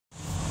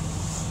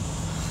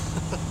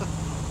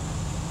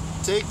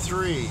Take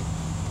 3.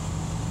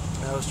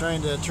 I was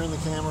trying to turn the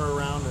camera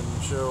around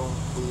and show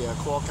the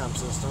Qualcomm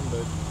system,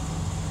 but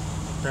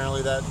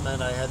apparently that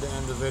meant I had to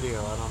end the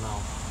video. I don't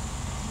know.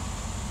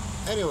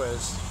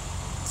 Anyways,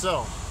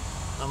 so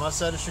I'm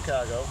outside of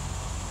Chicago.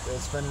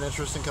 It's been an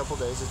interesting couple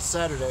days. It's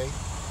Saturday,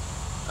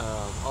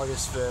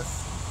 August 5th.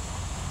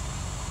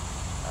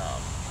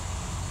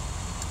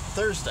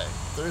 Thursday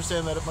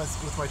I met up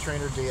with my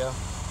trainer, Diaa.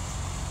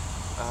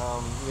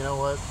 You know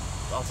what?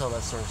 I'll tell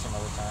that story some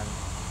other time.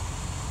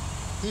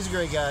 He's a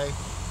great guy,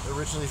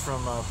 originally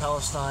from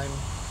Palestine.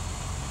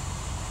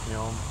 You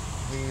know,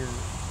 he,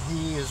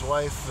 his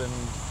wife, and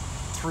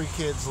 3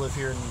 kids live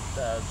here in,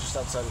 just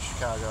outside of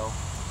Chicago.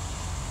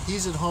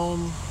 He's at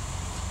home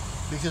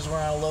because we're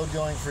on a load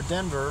going for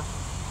Denver,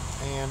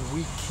 and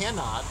we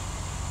cannot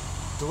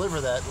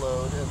deliver that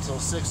load until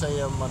 6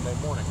 a.m. Monday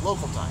morning,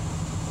 local time,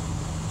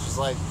 which is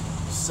like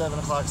 7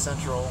 o'clock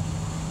Central.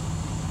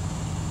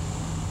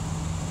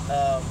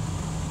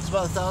 It's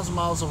about 1,000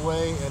 miles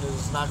away, and it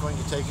is not going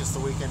to take us the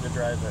weekend to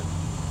drive it.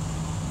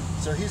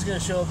 So he's going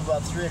to show up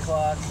about 3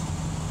 o'clock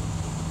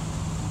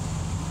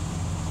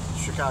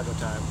Chicago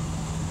time,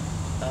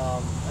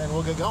 and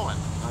we'll get going.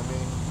 I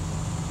mean,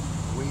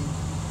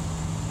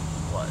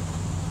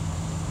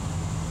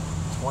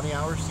 20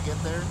 hours to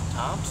get there,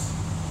 tops?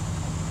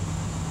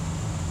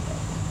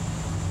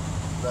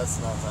 That's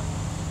nothing.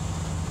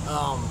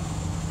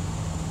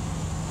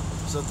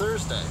 So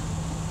Thursday,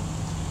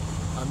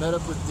 I met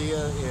up with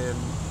Diaa in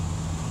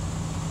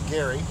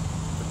Gary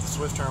at the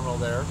Swift terminal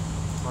there.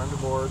 Climbed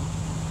aboard.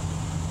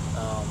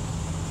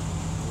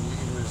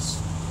 He was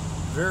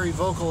very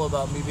vocal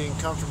about me being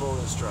comfortable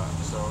in his truck.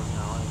 So, you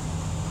know, I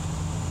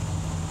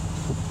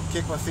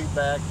kicked my feet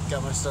back,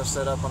 got my stuff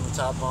set up on the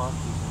top bunk.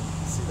 You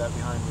can see that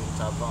behind me, the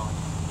top bunk.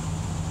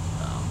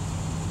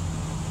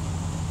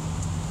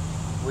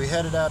 We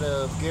headed out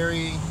of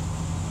Gary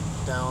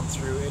down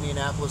through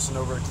Indianapolis and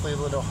over to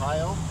Cleveland,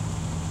 Ohio.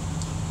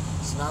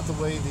 It's not the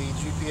way the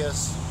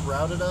GPS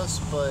routed us,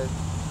 but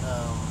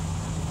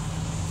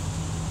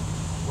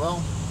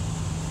well,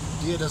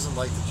 Diaa doesn't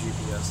like the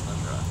GPS in the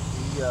truck.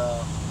 He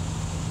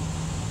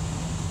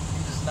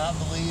does not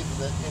believe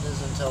that it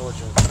is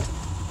intelligent.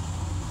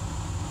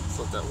 Let's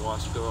let that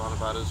wasp go on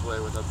about his way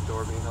without the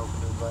door being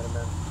open to invite him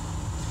in.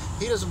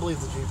 He doesn't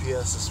believe the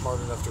GPS is smart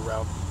enough to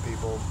route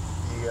people.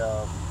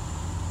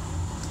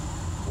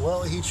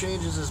 Well, he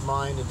changes his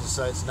mind and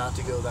decides not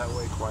to go that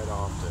way quite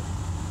often.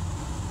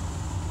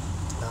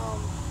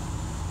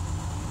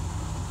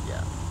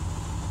 Yeah.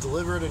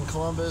 Delivered in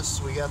Columbus.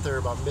 We got there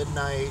about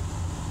midnight.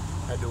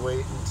 Had to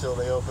wait until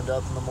they opened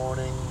up in the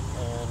morning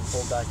and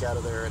pulled back out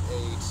of there at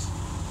 8.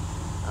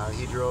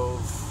 He drove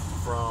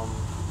from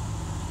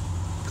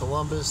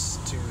Columbus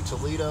to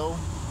Toledo.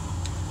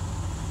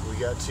 We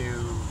got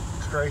to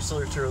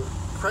Chrysler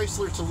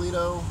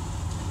Toledo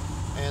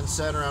and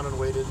sat around and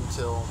waited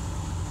until,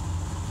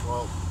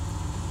 well,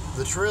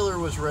 the trailer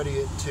was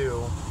ready at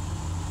 2.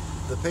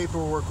 The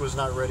paperwork was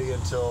not ready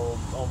until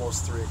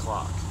almost 3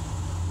 o'clock.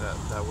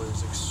 That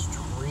was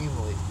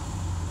extremely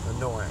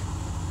annoying.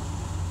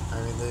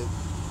 I mean, they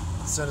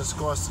sent us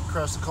across the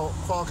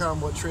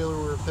Qualcomm what trailer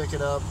we were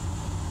picking up.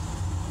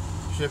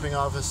 Shipping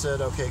office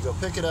said, okay, go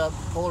pick it up,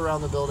 pull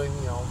around the building.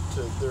 You know,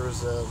 there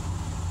was a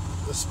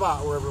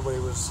spot where everybody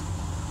was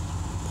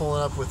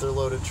pulling up with their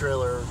loaded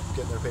trailer,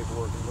 getting their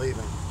paperwork and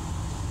leaving.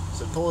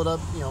 So pull it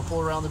up, you know,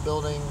 pull around the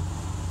building,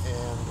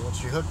 and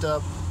once you hooked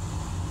up,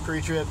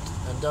 pre-tripped,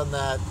 and done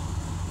that,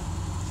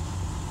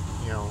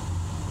 you know,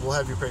 we'll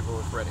have your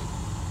paperwork ready.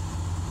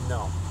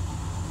 No,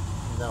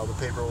 the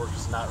paperwork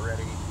is not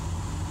ready.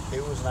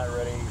 It was not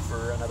ready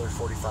for another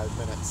 45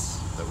 minutes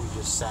that we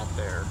just sat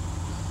there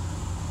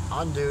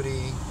on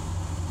duty,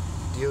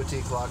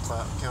 DOT clock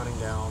counting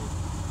down.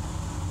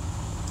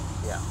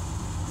 Yeah,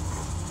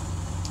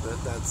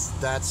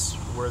 that's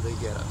where they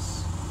get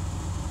us.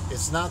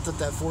 It's not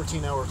that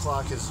 14-hour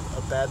clock is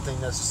a bad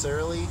thing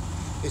necessarily.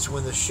 It's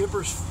when the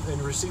shippers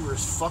and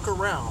receivers fuck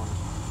around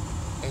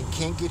and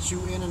can't get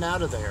you in and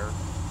out of there,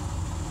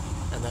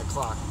 and that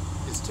clock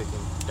is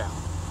ticking down.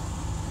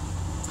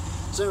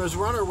 So anyways,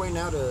 we're on our way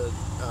now to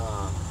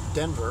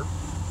Denver,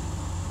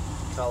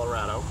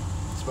 Colorado.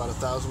 It's about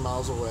 1,000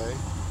 miles away.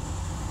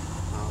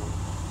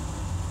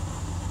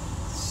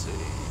 Let's see.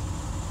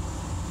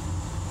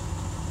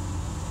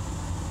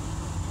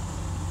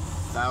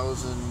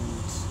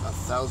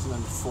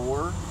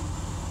 1,004?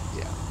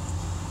 Yeah.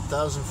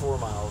 1,004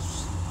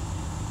 miles.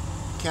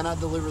 Cannot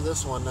deliver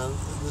this one. Now,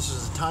 this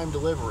is a time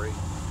delivery.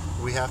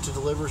 We have to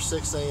deliver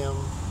 6 a.m.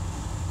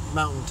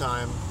 Mountain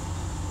Time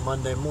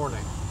Monday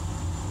morning.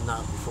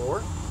 Not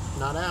before,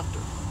 not after.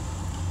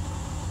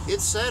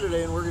 It's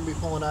Saturday and we're going to be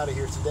pulling out of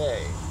here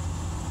today.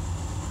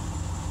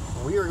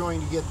 We are going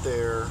to get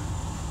there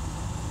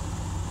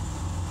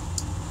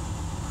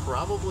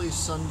probably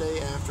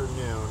Sunday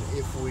afternoon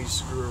if we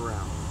screw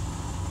around.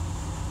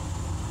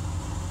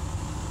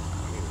 I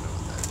don't even know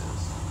what that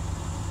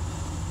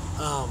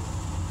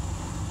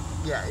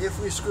is. Yeah, if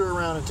we screw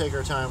around and take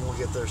our time, we'll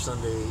get there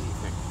Sunday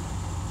evening.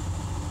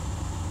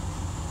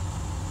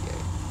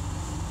 Yay.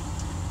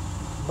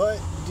 But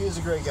Diaa's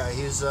a great guy.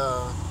 He's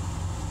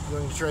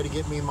going to try to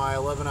get me my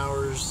 11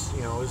 hours,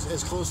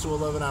 as close to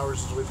 11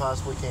 hours as we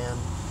possibly can.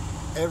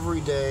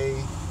 Every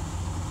day,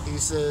 he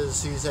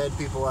says he's had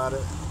people out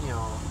at,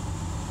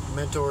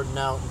 mentored and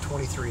out in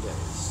 23 days.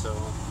 So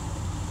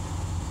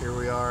here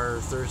we are,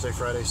 Thursday,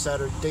 Friday,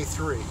 Saturday, day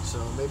 3.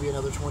 So maybe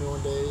another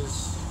 21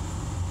 days,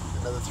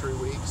 another 3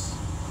 weeks.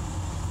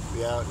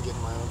 Be out and get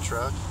in my own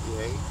truck.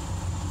 Yay.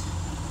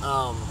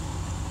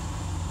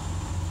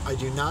 I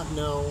do not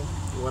know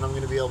when I'm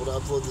going to be able to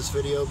upload this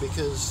video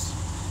because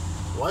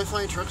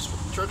Wi-Fi in truck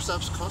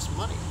stops cost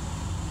money.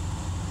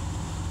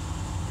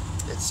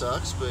 It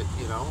sucks, but,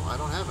 I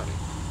don't have any.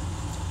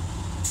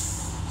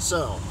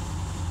 So,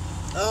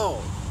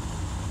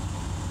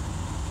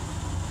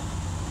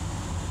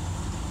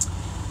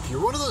 if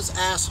you're one of those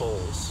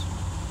assholes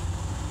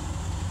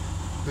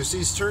who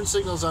sees turn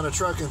signals on a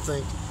truck and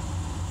think,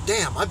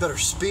 damn, I better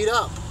speed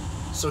up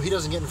so he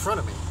doesn't get in front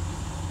of me,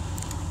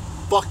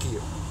 fuck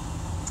you.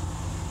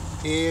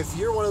 If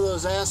you're one of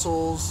those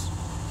assholes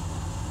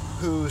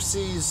who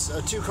sees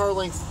a 2-car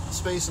length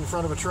space in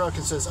front of a truck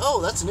and says,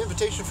 oh, that's an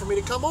invitation for me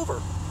to come over,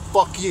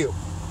 fuck you.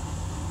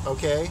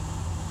 Okay?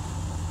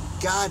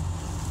 God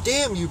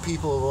damn you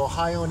people of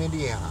Ohio and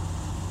Indiana.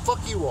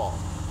 Fuck you all.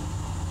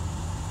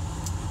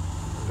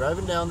 I'm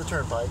driving down the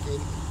turnpike,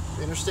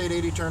 Interstate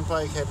 80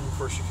 turnpike, heading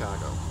for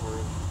Chicago.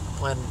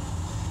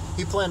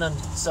 He planned on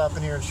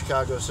stopping here in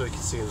Chicago so he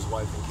could see his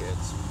wife and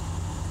kids.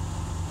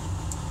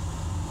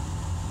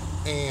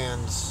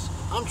 And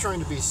I'm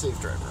trying to be a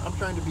safe driver. I'm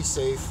trying to be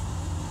safe,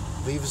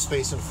 leave a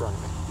space in front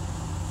of me,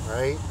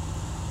 right?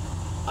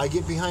 I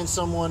get behind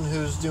someone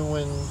who's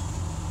doing,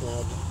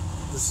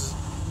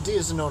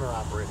 Diaa's an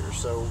owner-operator,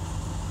 so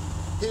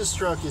his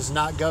truck is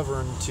not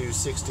governed to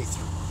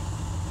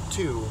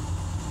 62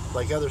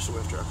 like other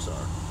Swift trucks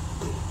are.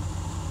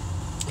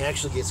 He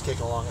actually gets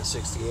kicking along at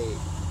 68,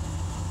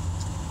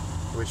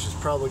 which is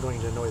probably going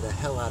to annoy the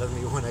hell out of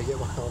me when I get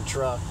my own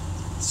truck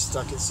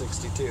stuck at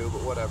 62,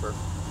 but whatever.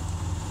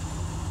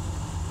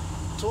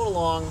 Towing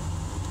along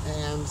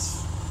and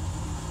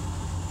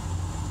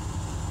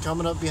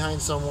coming up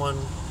behind someone,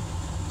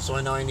 so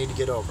I know I need to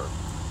get over.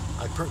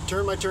 I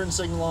turn my turn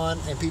signal on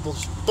and people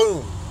just,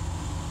 boom,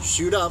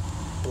 shoot up,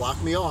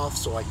 block me off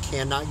so I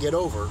cannot get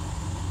over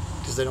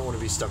because they don't want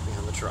to be stuck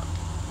behind the truck.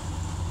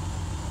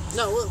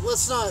 Now,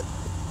 let's not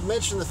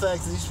mention the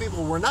fact that these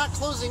people were not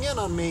closing in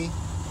on me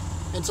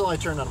until I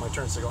turned on my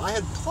turn signal. I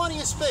had plenty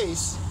of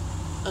space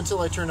until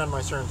I turned on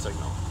my turn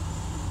signal.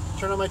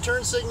 Turn on my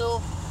turn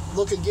signal,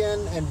 look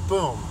again, and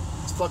boom,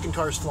 this fucking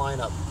car's flying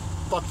up.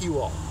 Fuck you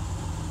all.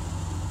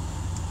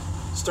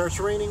 Starts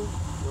raining.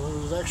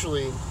 It was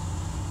actually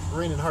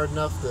raining hard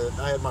enough that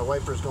I had my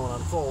wipers going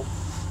on full.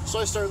 So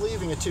I start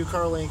leaving a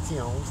 2-car length,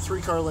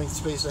 3-car length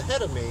space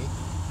ahead of me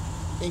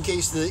in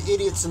case the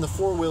idiots in the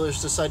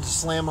 4-wheelers decide to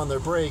slam on their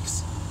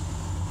brakes.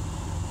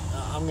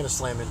 I'm going to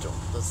slam into them.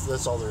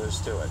 That's all there is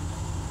to it.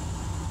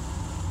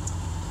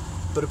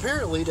 But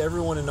apparently, to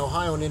everyone in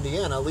Ohio and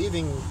Indiana,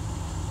 leaving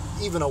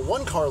even a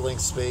 1-car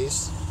length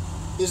space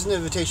is an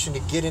invitation to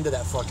get into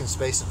that fucking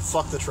space and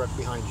fuck the truck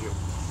behind you.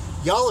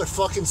 Y'all are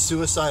fucking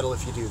suicidal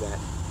if you do that.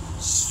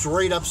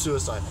 Straight up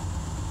suicidal.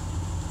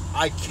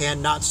 I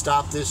cannot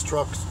stop this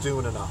truck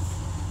doing enough.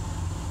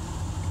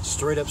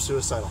 Straight up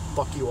suicidal.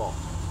 Fuck you all.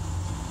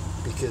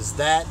 Because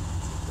that,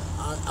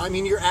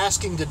 you're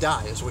asking to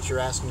die is what you're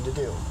asking to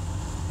do.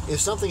 If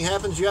something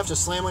happens, you have to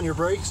slam on your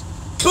brakes,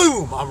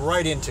 boom, I'm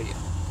right into you.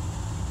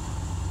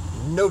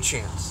 No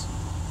chance.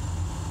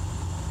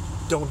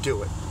 Don't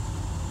do it.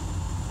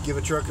 Give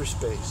a trucker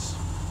space.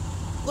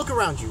 Look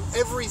around you.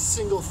 Every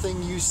single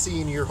thing you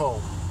see in your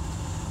home,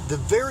 the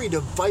very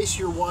device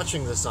you're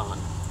watching this on,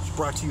 is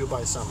brought to you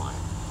by Semi.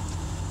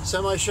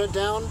 Semi shut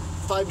down.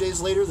 5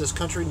 days later, this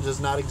country does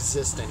not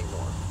exist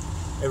anymore.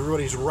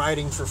 Everybody's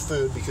riding for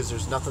food because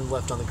there's nothing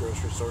left on the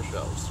grocery store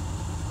shelves.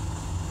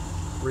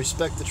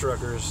 Respect the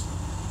truckers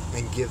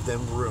and give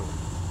them room.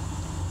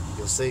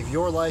 You'll save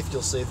your life,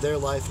 you'll save their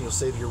life, and you'll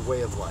save your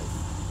way of life.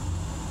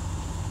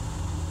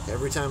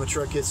 Every time a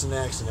truck gets in an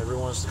accident,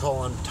 everyone wants to call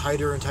on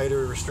tighter and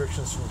tighter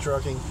restrictions from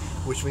trucking,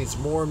 which means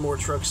more and more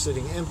trucks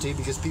sitting empty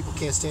because people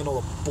can't stand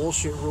all the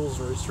bullshit rules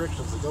and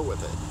restrictions that go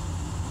with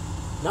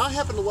it. Now, I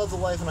happen to love the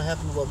life and I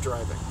happen to love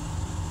driving.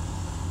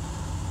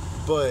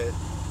 But,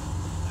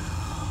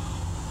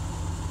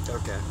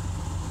 okay.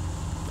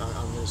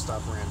 I'm going to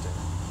stop ranting.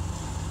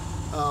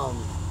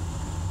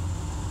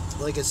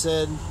 Like I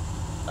said,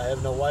 I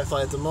have no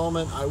Wi-Fi at the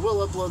moment. I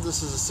will upload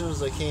this as soon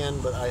as I can,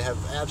 but I have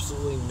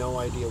absolutely no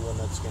idea when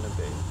that's going to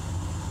be.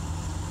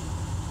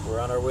 We're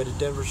on our way to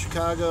Denver,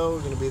 Chicago. We're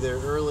going to be there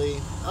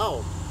early.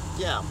 Oh,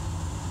 yeah.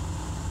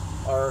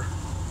 Our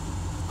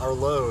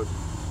load.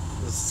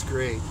 This is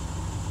great.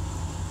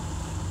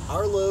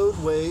 Our load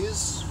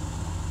weighs,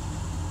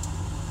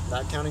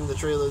 not counting the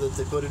trailer that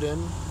they put it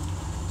in,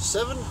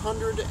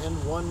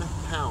 701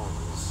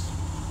 pounds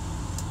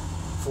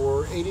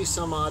for 80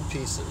 some odd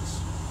pieces.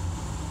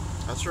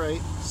 That's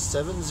right,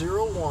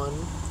 701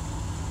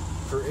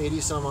 for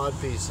 80 some odd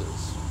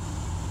pieces.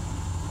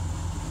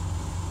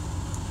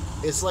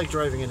 it's like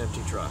driving an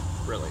empty truck,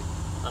 really.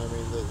 I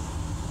mean,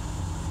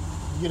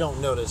 you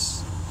don't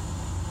notice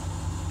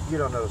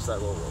that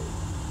little weight.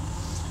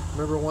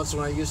 Remember once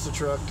when I used to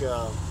truck,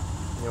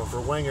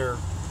 for Wenger,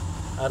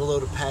 I had a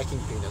load of packing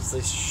peanuts.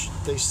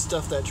 They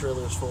stuffed that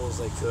trailer as full as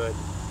they could,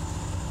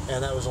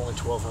 and that was only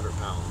 1,200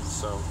 pounds.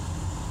 So,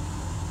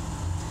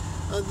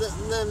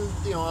 then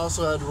I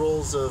also had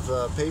rolls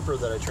of paper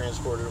that I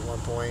transported at one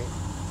point,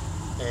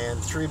 and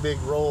 3 big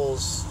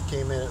rolls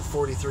came in at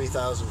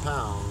 43,000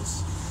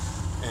 pounds,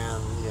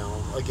 and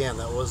again,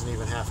 that wasn't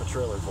even half a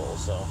trailer full.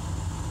 So,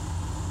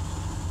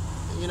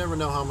 you never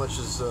know how much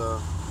things are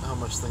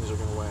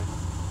going to weigh.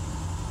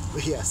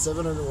 But yeah,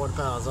 701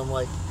 pounds. I'm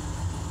like,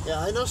 yeah,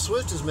 I know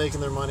Swift is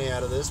making their money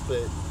out of this,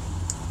 but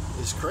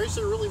is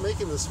Chrysler really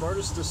making the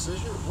smartest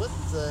decision? What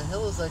the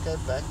hell is that guy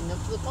backing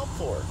up to the pump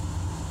for?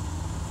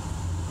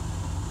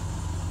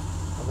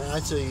 I mean, I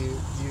tell you,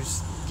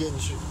 getting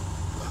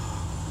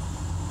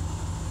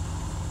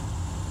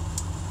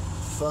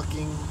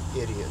fucking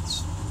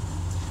idiots.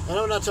 And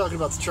I'm not talking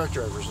about the truck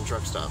drivers and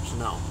truck stops,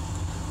 no.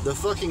 The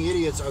fucking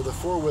idiots are the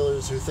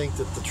four-wheelers who think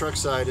that the truck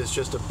side is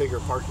just a bigger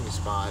parking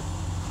spot.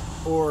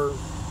 Or,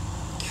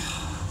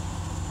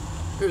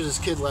 here's this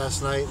kid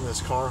last night in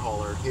this car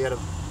hauler. He had a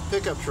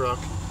pickup truck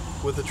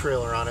with a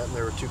trailer on it, and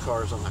there were 2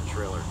 cars on that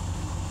trailer.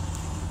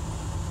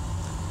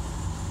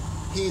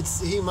 He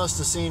must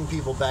have seen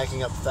people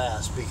backing up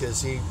fast,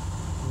 because he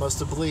must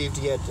have believed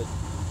he had to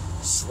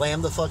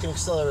slam the fucking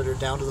accelerator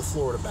down to the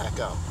floor to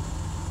back up.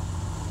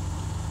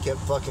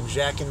 Kept fucking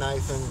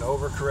jackknifing,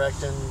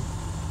 overcorrecting,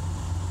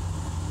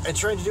 and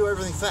trying to do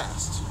everything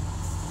fast.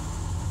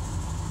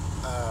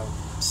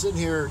 Sitting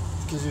here,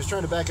 because he was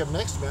trying to back up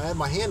next to me, I had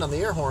my hand on the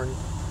air horn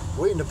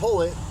waiting to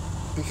pull it,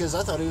 because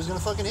I thought he was going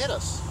to fucking hit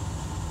us.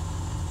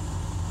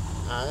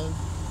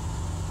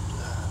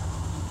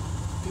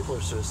 People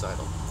are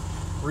suicidal.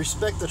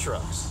 Respect the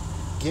trucks.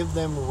 Give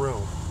them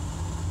room.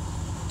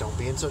 Don't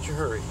be in such a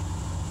hurry.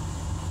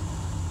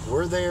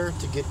 We're there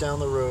to get down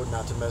the road,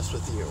 not to mess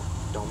with you.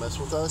 Don't mess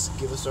with us.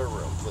 Give us our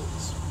room,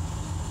 please.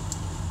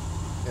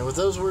 And with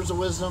those words of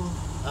wisdom,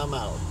 I'm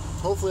out.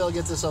 Hopefully I'll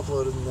get this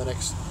uploaded in the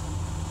next,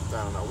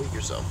 week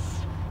or so.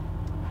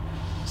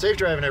 Safe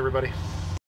driving, everybody.